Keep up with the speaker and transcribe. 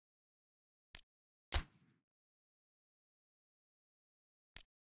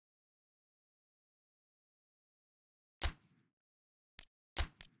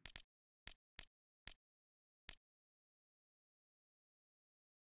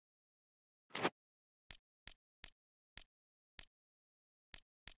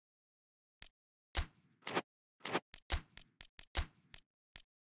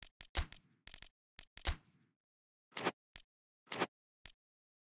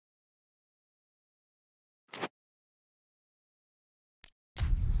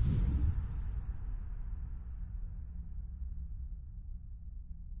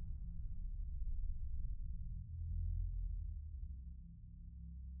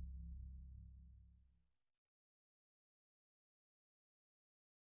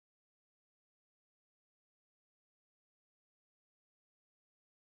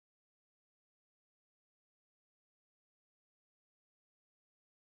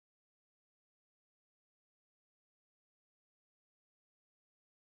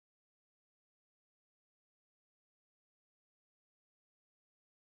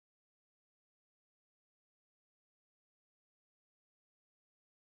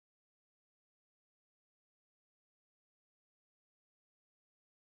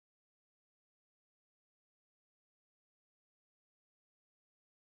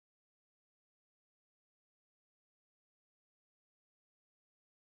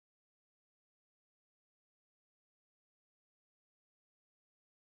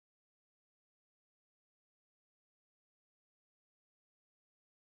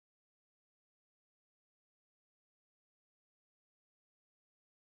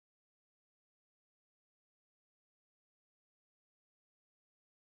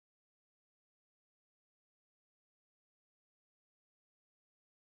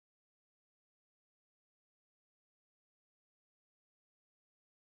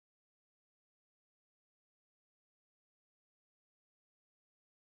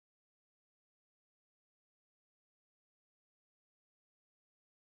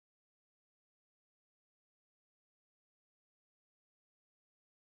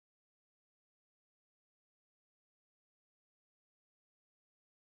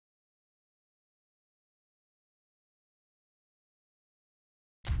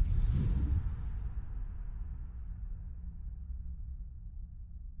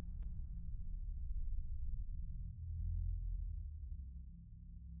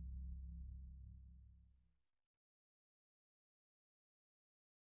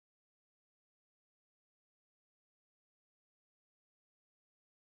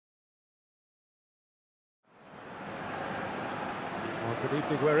Good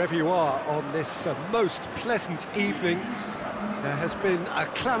evening wherever you are on this most pleasant evening. There has been a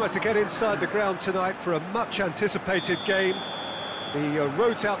clamour to get inside the ground tonight for a much-anticipated game. The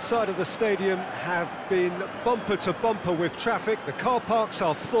roads outside of the stadium have been bumper to bumper with traffic. The car parks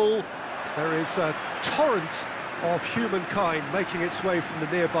are full. There is a torrent of humankind making its way from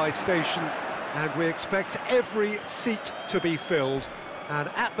the nearby station, and we expect every seat to be filled. An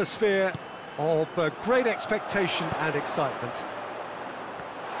atmosphere of great expectation and excitement.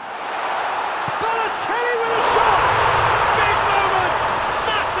 Balotelli with a shot! Big moment!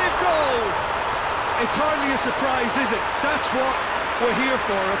 Massive goal! It's hardly a surprise, is it? That's what we're here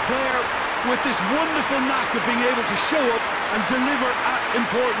for, a player with this wonderful knack of being able to show up and deliver at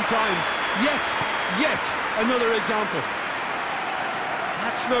important times. Yet another example.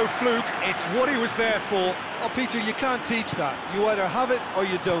 That's no fluke, it's what he was there for. Oh, Peter, you can't teach that. You either have it or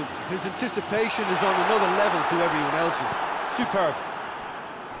you don't. His anticipation is on another level to everyone else's. Superb.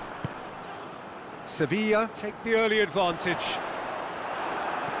 Sevilla take the early advantage.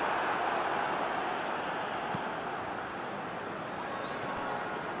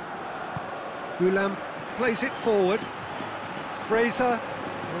 Gulam plays it forward. Fraser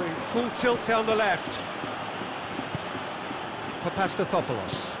going full tilt down the left. For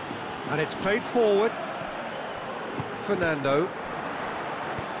Pastathopoulos. And it's played forward. Fernando.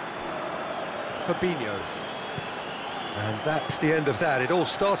 Fabinho. And that's the end of that. It all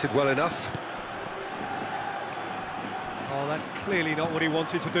started well enough. Oh, that's clearly not what he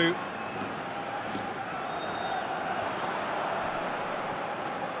wanted to do.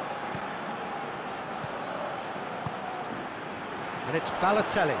 And it's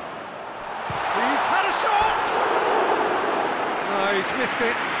Balotelli. He's had a shot! No, he's missed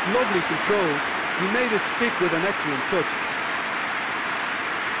it. Lovely control. He made it stick with an excellent touch.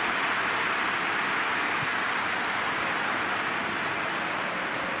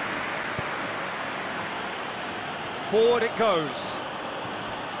 Forward it goes.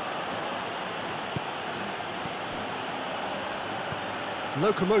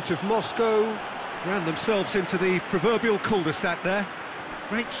 Lokomotiv Moscow ran themselves into the proverbial cul-de-sac there.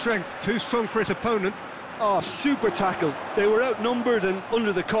 Great strength, too strong for his opponent. Oh, super tackle. They were outnumbered and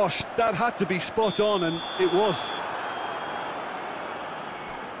under the cosh. That had to be spot on, and it was.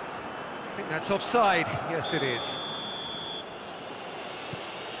 I think that's offside. Yes, it is.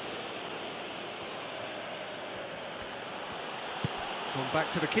 Gone back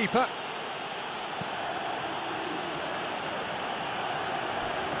to the keeper.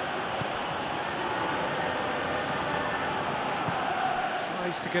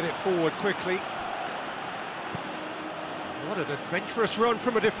 Tries to get it forward quickly. What an adventurous run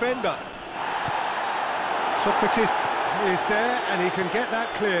from a defender. Socrates is there and he can get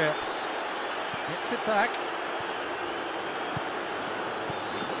that clear. Gets it back.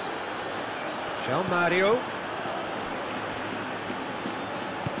 João Mario.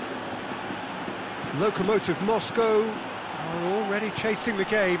 Lokomotiv Moscow are already chasing the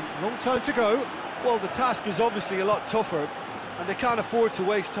game. Long time to go. Well, the task is obviously a lot tougher, and they can't afford to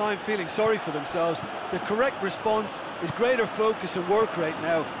waste time feeling sorry for themselves. The correct response is greater focus and work rate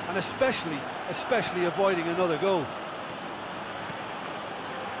now, and especially avoiding another goal.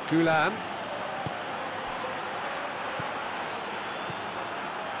 Gulam.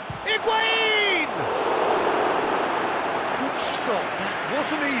 Higuain! Good stop, that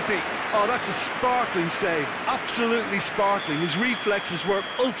wasn't easy. Oh, that's a sparkling save, absolutely sparkling. His reflexes were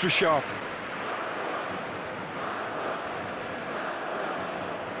ultra sharp.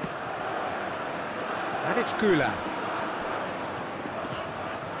 And it's Gulam.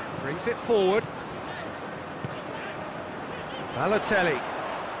 Brings it forward. Balotelli.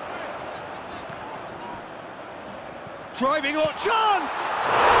 Driving on chance!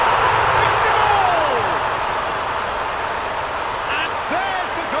 It's a goal! And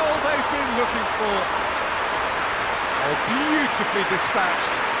there's the goal they've been looking for. Oh, beautifully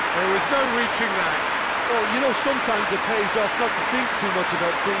dispatched. There was no reaching that. Well, you know, sometimes it pays off not to think too much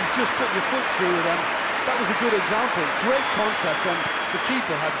about things, just put your foot through it, and that was a good example. Great contact, and the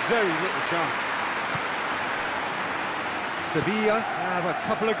keeper had very little chance. Sevilla have a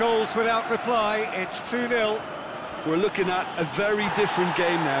couple of goals without reply. It's 2-0. We're looking at a very different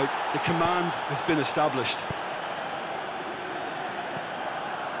game now. The command has been established.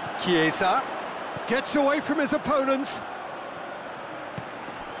 Chiesa gets away from his opponents.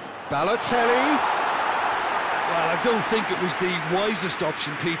 Balotelli. Well, I don't think it was the wisest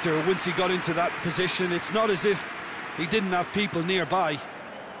option, Peter, once he got into that position. It's not as if he didn't have people nearby.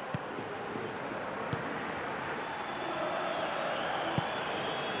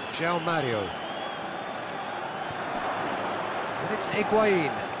 João Mario. And it's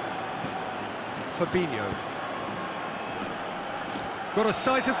Higuain. Fabinho. Got a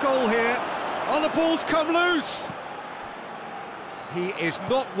sight of goal here. Oh, the ball's come loose! He is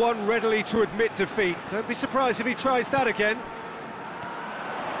not one readily to admit defeat. Don't be surprised if he tries that again.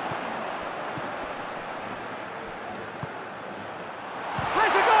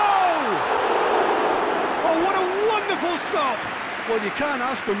 Has a goal! Oh, what a wonderful stop! Well, you can't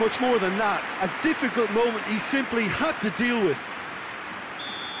ask for much more than that. A difficult moment he simply had to deal with.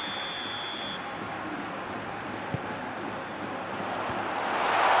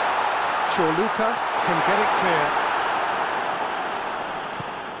 Shaka can get it clear.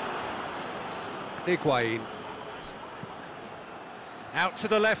 Higuain. Out to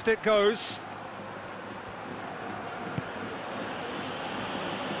the left it goes.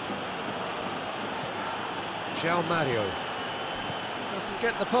 João Mario. Doesn't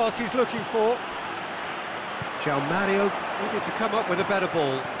get the pass he's looking for. João Mario needed to come up with a better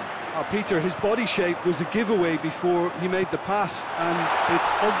ball. Oh, Peter, his body shape was a giveaway before he made the pass, and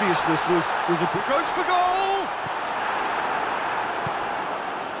its obviousness was a... Goes for goal!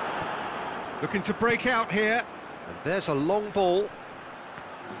 Looking to break out here, and there's a long ball.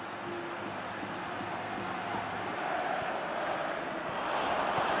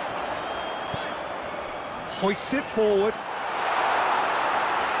 Hoists it forward.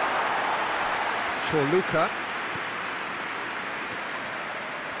 Shaka.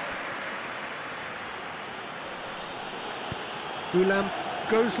 Gulam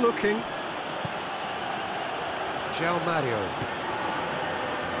goes looking. João Mario.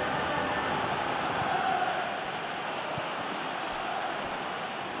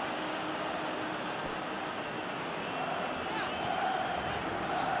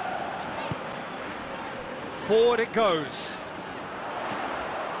 Forward it goes.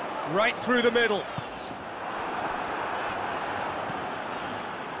 Right through the middle.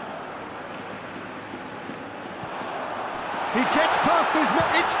 He gets past his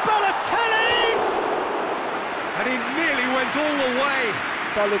man, it's Balotelli! And he nearly went all the way.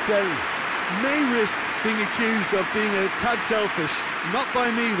 Balotelli may risk being accused of being a tad selfish. Not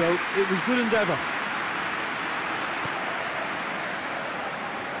by me, though. It was good endeavour.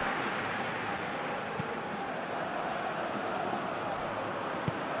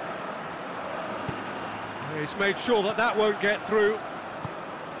 He's made sure that that won't get through.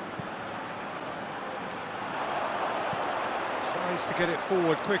 Tries to get it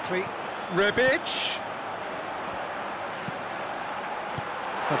forward quickly. Rebic.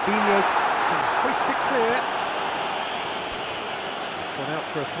 Fabinho can hoist it clear. It's gone out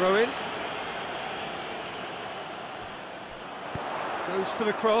for a throw-in. Goes for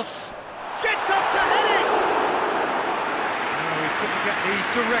the cross. Gets up to head it! No, he couldn't get the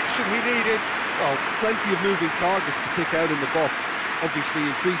direction he needed. Well, plenty of moving targets to pick out in the box. Obviously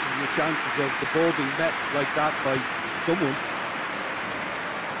increases the chances of the ball being met like that by someone.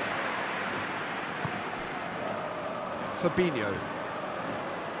 Fabinho.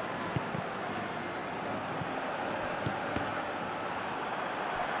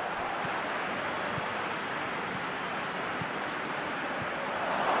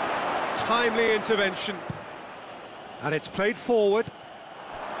 Timely intervention. And it's played forward.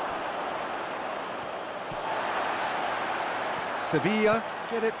 Sevilla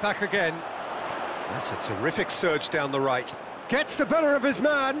get it back again. That's a terrific surge down the right. Gets the better of his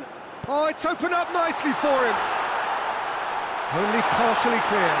man. Oh, it's opened up nicely for him. Only partially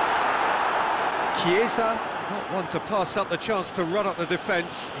clear. Chiesa, not one to pass up the chance to run up the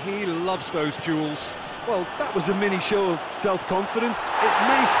defence. He loves those duels. Well, that was a mini show of self-confidence. It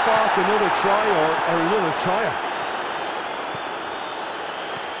may spark another try or another trier.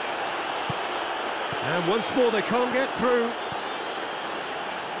 And once more they can't get through.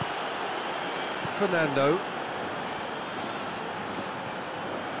 Fernando.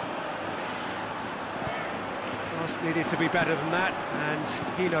 Pass needed to be better than that, and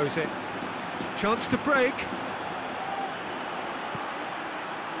he knows it. Chance to break.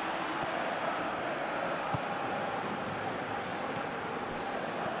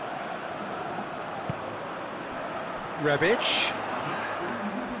 Rebic.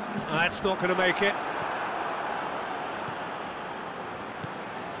 That's not going to make it.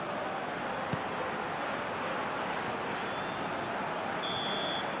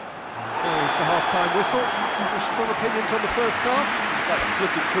 There's the half-time whistle. Strong opinions on the first half? Well, it's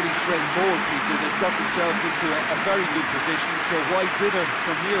looking pretty straightforward, Peter. They've got themselves into a very good position, so why dither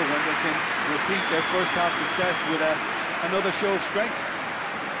from here when they can repeat their first half success with another show of strength?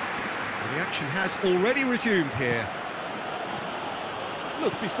 The action has already resumed here.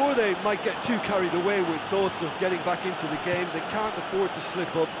 Look, before they might get too carried away with thoughts of getting back into the game, they can't afford to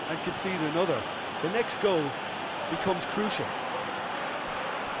slip up and concede another. The next goal becomes crucial.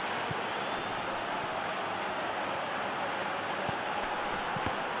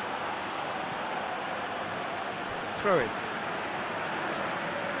 Throw in.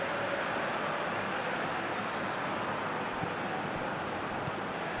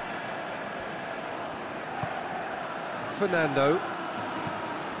 Fernando.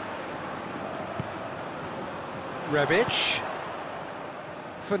 Rebic.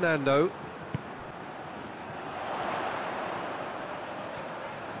 Fernando.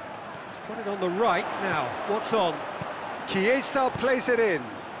 He's put it on the right now. What's on? Chiesa plays it in.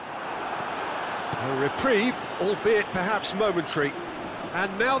 A reprieve, albeit perhaps momentary.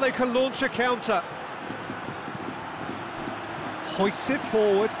 And now they can launch a counter. Hoists it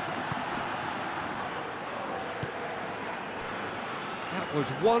forward. That was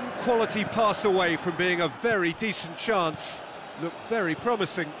one quality pass away from being a very decent chance. Looked very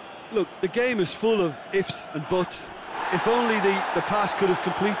promising. Look, the game is full of ifs and buts. If only the pass could have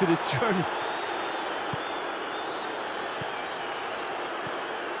completed its journey.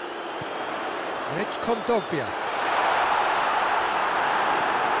 And it's Kondogbia.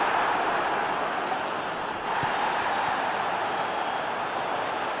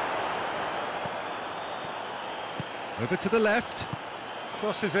 Over to the left.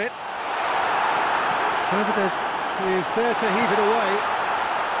 Crosses it. Hernández is there to heave it away.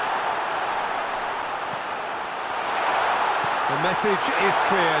 The message is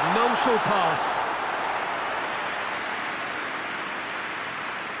clear. None shall pass.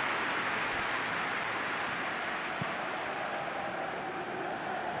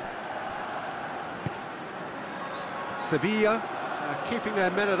 Sevilla keeping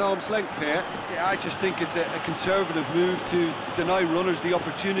their men at arm's length here. Yeah, I just think it's a conservative move to deny runners the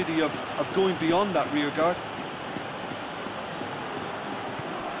opportunity of going beyond that rear guard.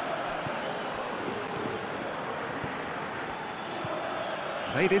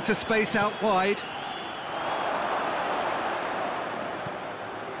 Played into space out wide.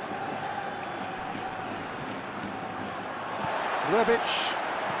 Rebic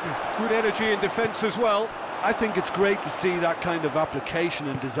with good energy in defence as well. I think it's great to see that kind of application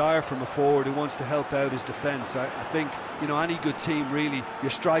and desire from a forward who wants to help out his defence. I think, you know, any good team, really,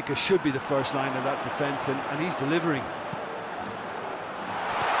 your striker should be the first line of that defence, and he's delivering.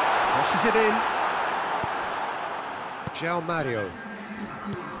 Crosses it in. João Mario.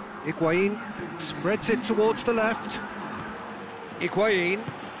 Higuaín spreads it towards the left. Higuaín.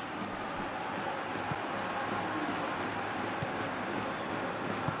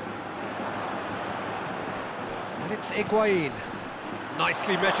 And it's Higuaín.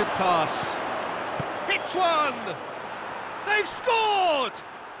 Nicely measured pass. Hits one! They've scored!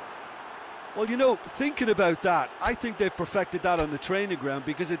 Well, you know, thinking about that, I think they've perfected that on the training ground,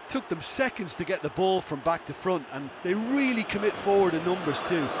 because it took them seconds to get the ball from back to front, and they really commit forward in numbers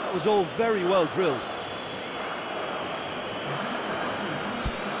too. That was all very well drilled.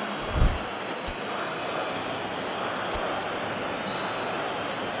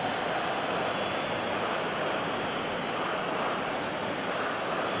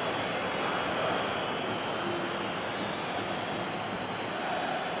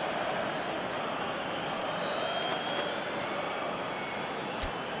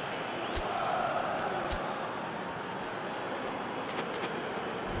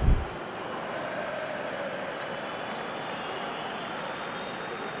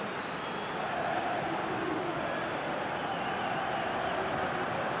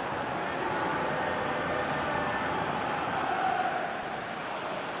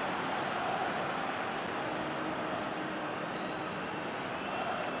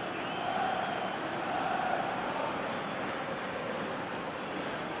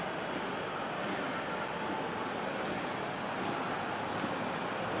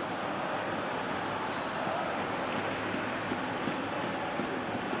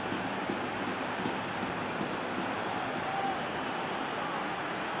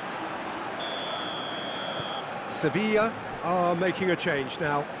 Sevilla are making a change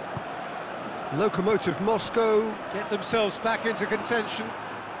now. Lokomotiv Moscow get themselves back into contention.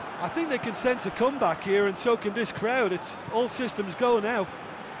 I think they can sense a comeback here, and so can this crowd. It's all systems go now.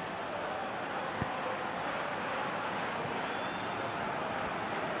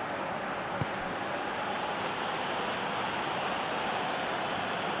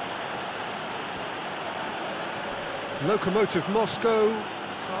 Lokomotiv Moscow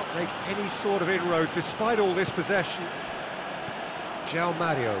can't make any sort of inroad despite all this possession. João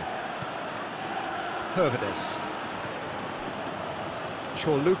Mario. Hernández.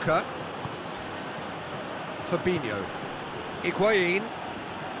 Luka. Fabinho. Higuain.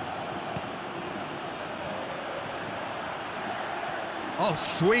 Oh,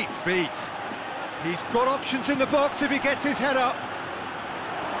 sweet feet. He's got options in the box if he gets his head up.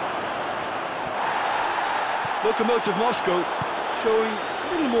 Lokomotiv Moscow showing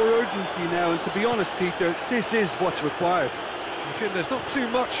a little more urgency now, and to be honest, Peter, this is what's required. Jim, there's not too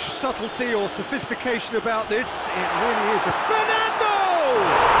much subtlety or sophistication about this. It really is a... Fernando!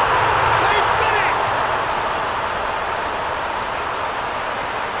 They've done it!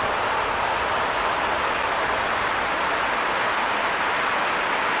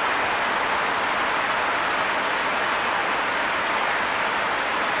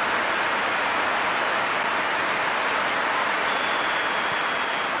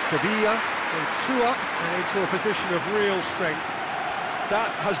 Sevilla go 2 up and into a position of real strength.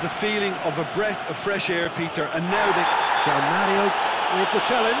 That has the feeling of a breath of fresh air, Peter, and now they... Mario with the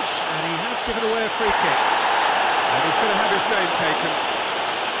challenge, and he has given away a free kick. And he's going to have his name taken.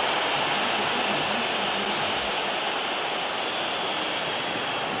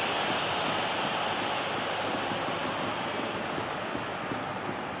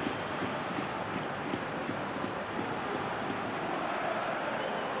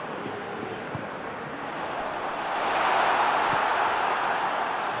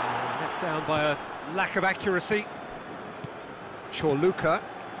 Down by a lack of accuracy. Luka.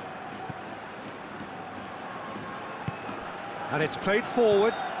 And it's played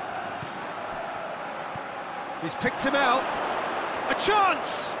forward. He's picked him out. A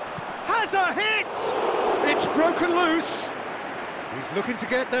chance! Has a hit! It's broken loose. He's looking to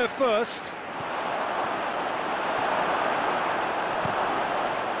get there first.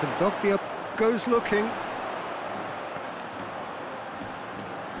 Kondogbia goes looking.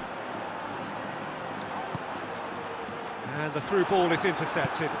 And the through ball is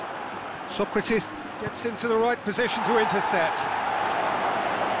intercepted. Socrates gets into the right position to intercept.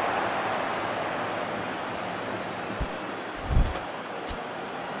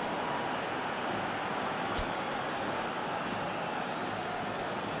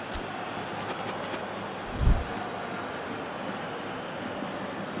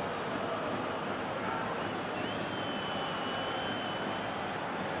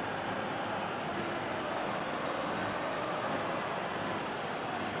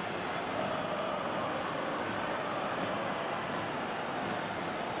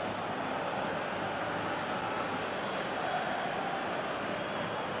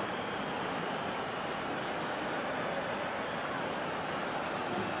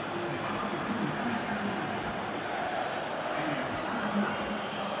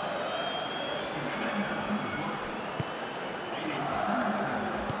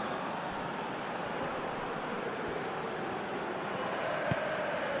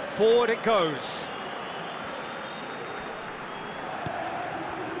 Forward it goes.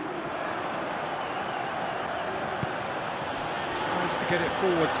 Tries to get it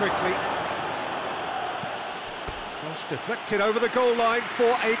forward quickly. Cross deflected over the goal line for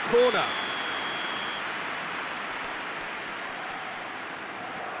a corner.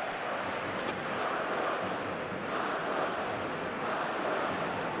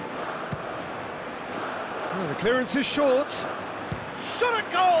 Well, the clearance is short. Shot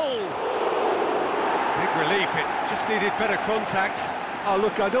at goal! Big relief, it just needed better contact. Oh,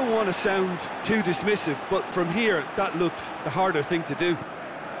 look, I don't want to sound too dismissive, but from here, that looked the harder thing to do.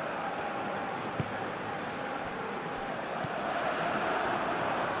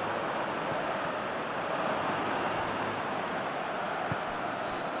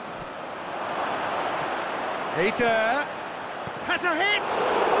 Hater has a hit!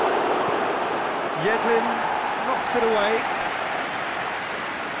 Yedlin knocks it away.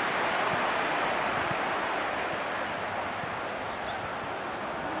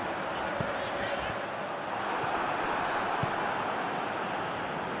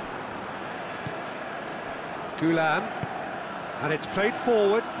 Gulam, and it's played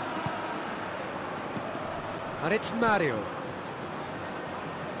forward, and it's Mario.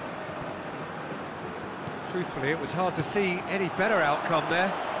 Truthfully, it was hard to see any better outcome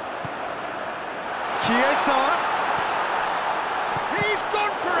there. Chiesa, he's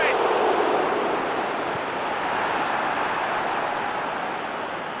gone for it!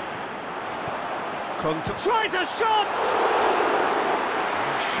 Tries a shot!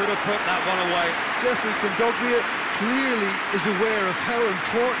 Should have put that one away. Jeffrey Kondogbia clearly is aware of how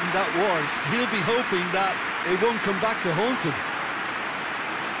important that was. He'll be hoping that it won't come back to haunt him.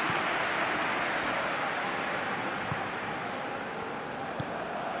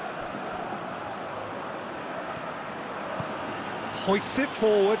 Hoists it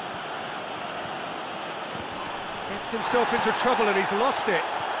forward. Gets himself into trouble and he's lost it.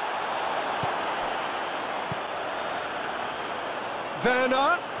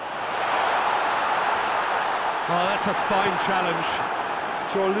 Werner. Oh, that's a fine challenge.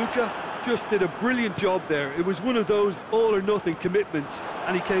 Gianluca just did a brilliant job there. It was one of those all-or-nothing commitments,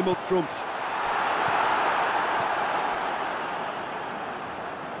 and he came up trumps.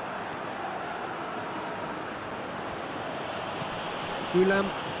 Gulam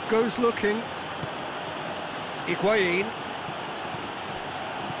goes looking. Higuain.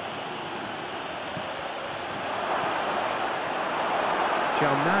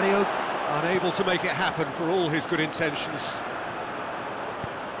 Mario unable to make it happen for all his good intentions.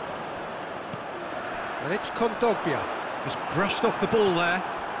 And it's Kondogbia. He's brushed off the ball there.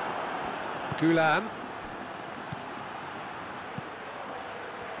 Gulam.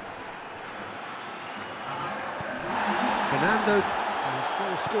 Fernando, whose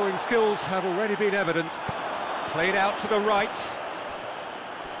goal-scoring skills have already been evident. Played out to the right.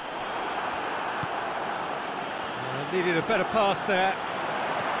 Needed a better pass there.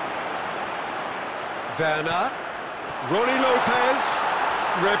 Werner, Ronnie Lopez,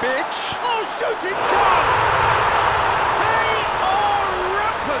 Rebic, oh, shooting chance! They are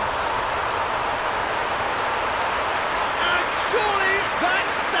rampant! And surely that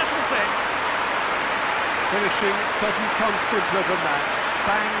settles it! Finishing doesn't come simpler than that.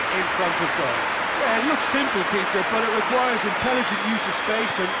 Bang in front of goal. Yeah, it looks simple, Peter, but it requires intelligent use of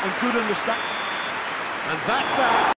space and good understanding. And that's that.